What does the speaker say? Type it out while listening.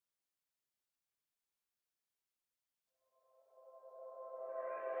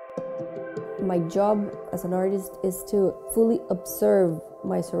My job as an artist is to fully observe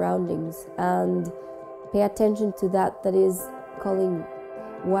my surroundings and pay attention to that is calling,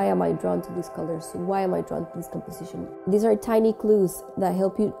 why am I drawn to these colors? Why am I drawn to this composition? These are tiny clues that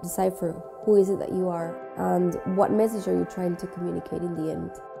help you decipher who is it that you are and what message are you trying to communicate in the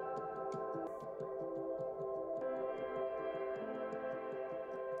end.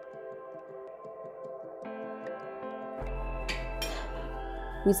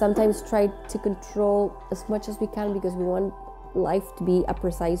 We sometimes try to control as much as we can because we want life to be a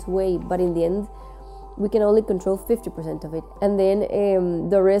precise way, but in the end, we can only control 50% of it. And then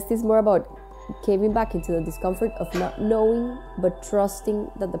the rest is more about caving back into the discomfort of not knowing, but trusting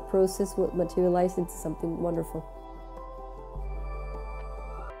that the process will materialize into something wonderful.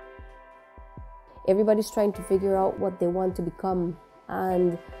 Everybody's trying to figure out what they want to become,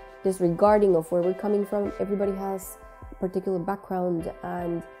 and disregarding of where we're coming from, everybody has particular background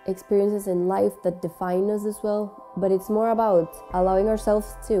and experiences in life that define us as well, but it's more about allowing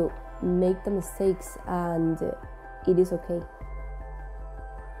ourselves to make the mistakes, and it is okay.